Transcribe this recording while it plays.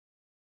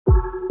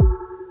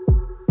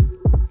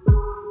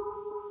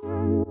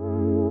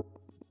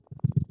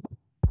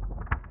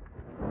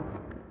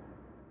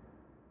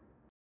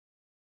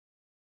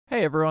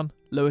Hey everyone,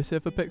 Lewis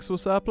here for Pixel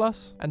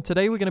Surplus, and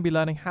today we're going to be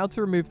learning how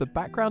to remove the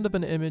background of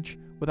an image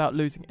without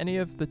losing any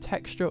of the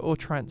texture or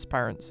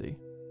transparency.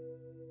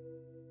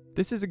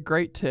 This is a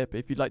great tip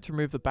if you'd like to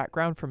remove the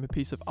background from a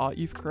piece of art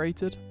you've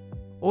created,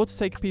 or to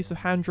take a piece of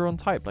hand-drawn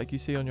type like you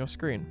see on your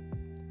screen.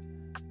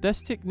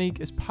 This technique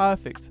is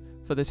perfect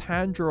for this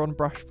hand-drawn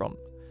brush font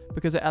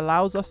because it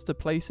allows us to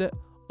place it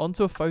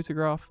onto a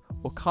photograph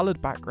or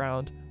coloured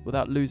background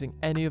without losing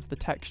any of the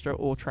texture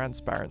or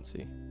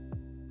transparency.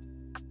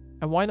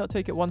 And why not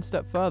take it one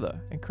step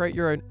further and create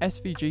your own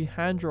SVG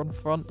hand-drawn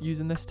font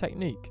using this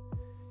technique?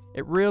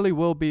 It really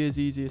will be as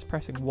easy as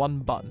pressing one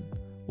button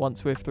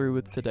once we're through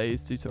with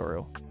today's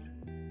tutorial.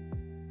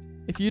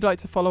 If you'd like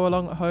to follow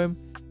along at home,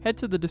 head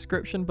to the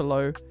description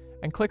below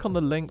and click on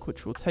the link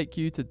which will take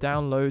you to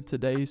download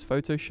today's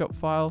Photoshop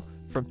file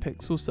from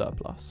Pixel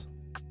Surplus.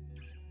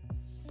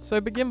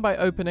 So begin by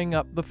opening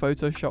up the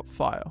Photoshop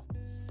file.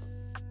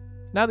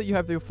 Now that you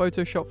have your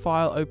Photoshop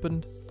file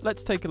opened,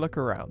 let's take a look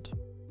around.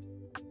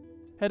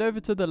 Head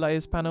over to the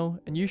Layers panel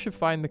and you should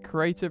find the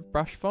Creative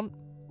Brush font,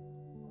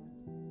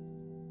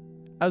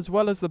 as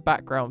well as the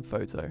background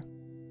photo.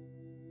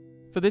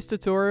 For this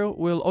tutorial,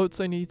 we'll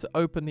also need to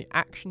open the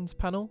Actions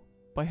panel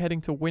by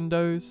heading to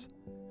Windows,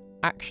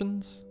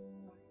 Actions,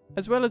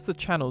 as well as the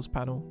Channels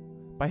panel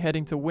by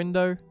heading to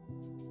Window,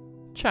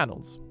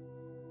 Channels.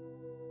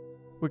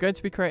 We're going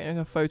to be creating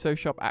a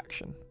Photoshop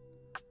action.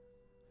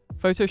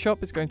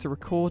 Photoshop is going to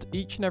record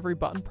each and every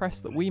button press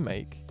that we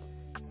make,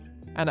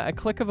 and at a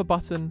click of a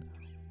button,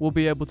 we'll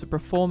be able to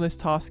perform this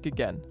task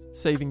again,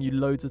 saving you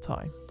loads of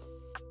time.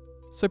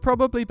 So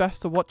probably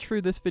best to watch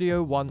through this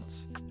video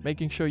once,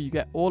 making sure you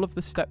get all of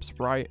the steps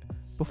right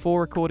before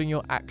recording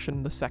your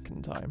action the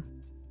second time.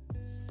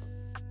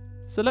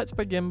 So let's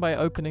begin by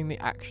opening the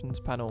Actions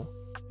panel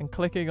and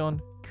clicking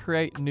on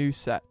Create New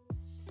Set.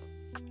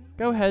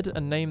 Go ahead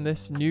and name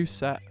this new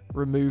set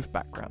Remove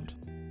Background.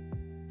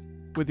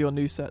 With your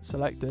new set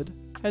selected,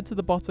 head to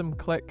the bottom,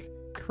 click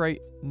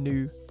Create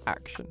New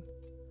Action.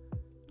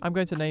 I'm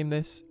going to name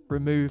this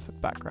Remove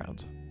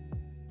Background.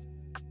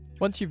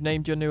 Once you've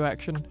named your new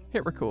action,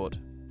 hit record.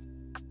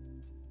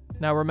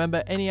 Now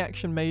remember, any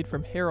action made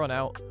from here on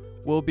out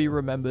will be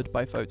remembered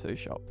by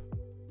Photoshop.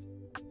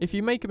 If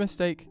you make a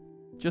mistake,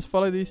 just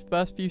follow these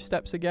first few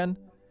steps again.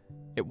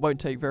 It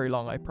won't take very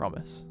long, I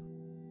promise.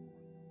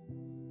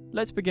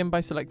 Let's begin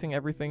by selecting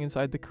everything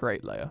inside the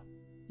Create layer.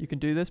 You can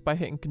do this by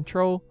hitting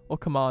Ctrl or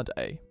Command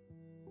A.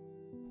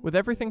 With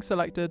everything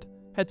selected,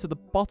 head to the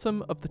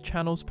bottom of the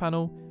Channels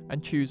panel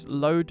and choose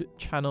Load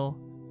Channel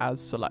as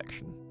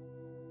Selection.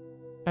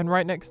 And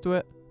right next to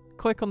it,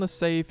 click on the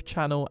Save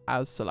Channel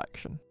as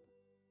Selection.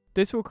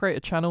 This will create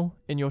a channel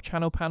in your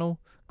channel panel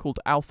called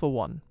Alpha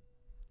 1.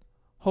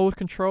 Hold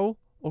Ctrl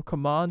or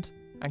Command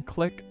and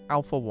click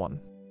Alpha 1.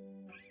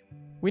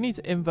 We need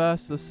to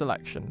inverse the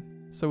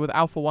selection, so with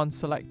Alpha 1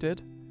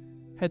 selected,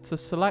 head to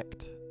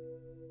Select,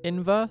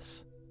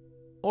 Inverse,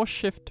 or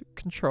Shift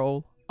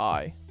Ctrl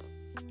I.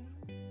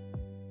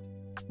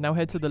 Now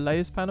head to the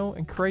Layers panel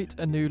and create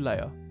a new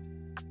layer.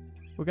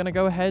 We're going to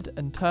go ahead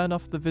and turn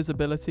off the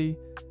visibility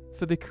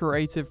for the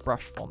Creative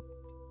Brush font.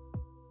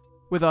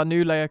 With our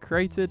new layer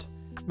created,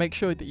 make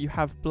sure that you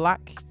have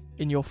black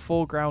in your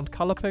foreground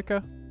color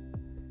picker.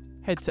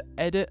 Head to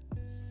Edit,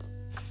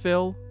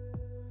 Fill,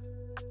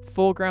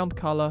 Foreground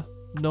Color,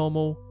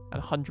 Normal,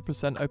 and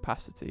 100%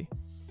 Opacity.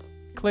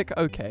 Click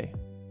OK.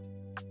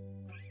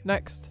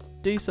 Next,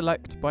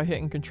 deselect by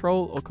hitting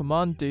Ctrl or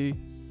Command D,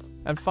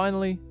 and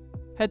finally,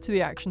 head to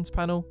the Actions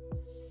panel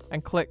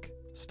and click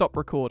Stop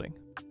Recording.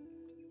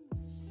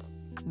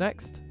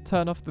 Next,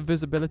 turn off the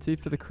visibility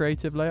for the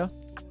creative layer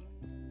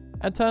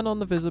and turn on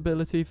the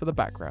visibility for the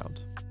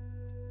background.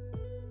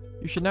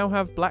 You should now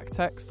have black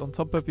text on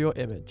top of your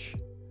image.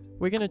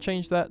 We're going to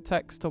change that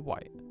text to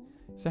white.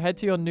 So head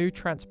to your new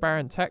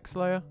transparent text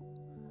layer,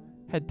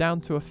 head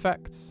down to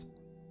Effects,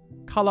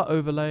 Color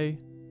Overlay,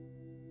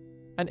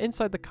 and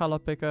inside the color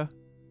picker,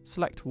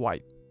 select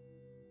white.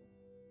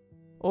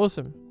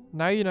 Awesome.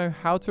 Now you know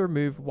how to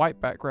remove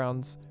white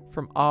backgrounds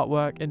from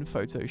artwork in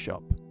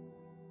Photoshop.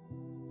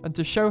 And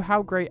to show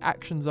how great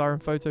actions are in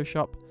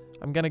Photoshop,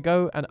 I'm going to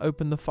go and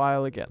open the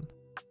file again.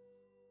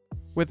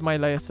 With my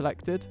layer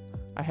selected,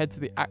 I head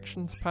to the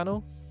Actions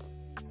panel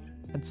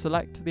and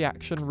select the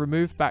action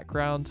Remove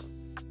Background,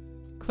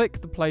 click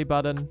the play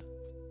button,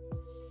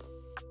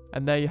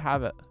 and there you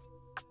have it.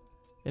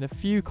 In a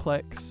few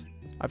clicks,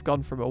 I've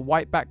gone from a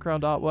white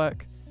background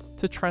artwork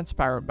to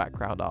transparent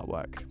background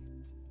artwork.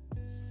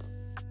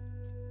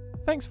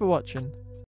 Thanks for watching.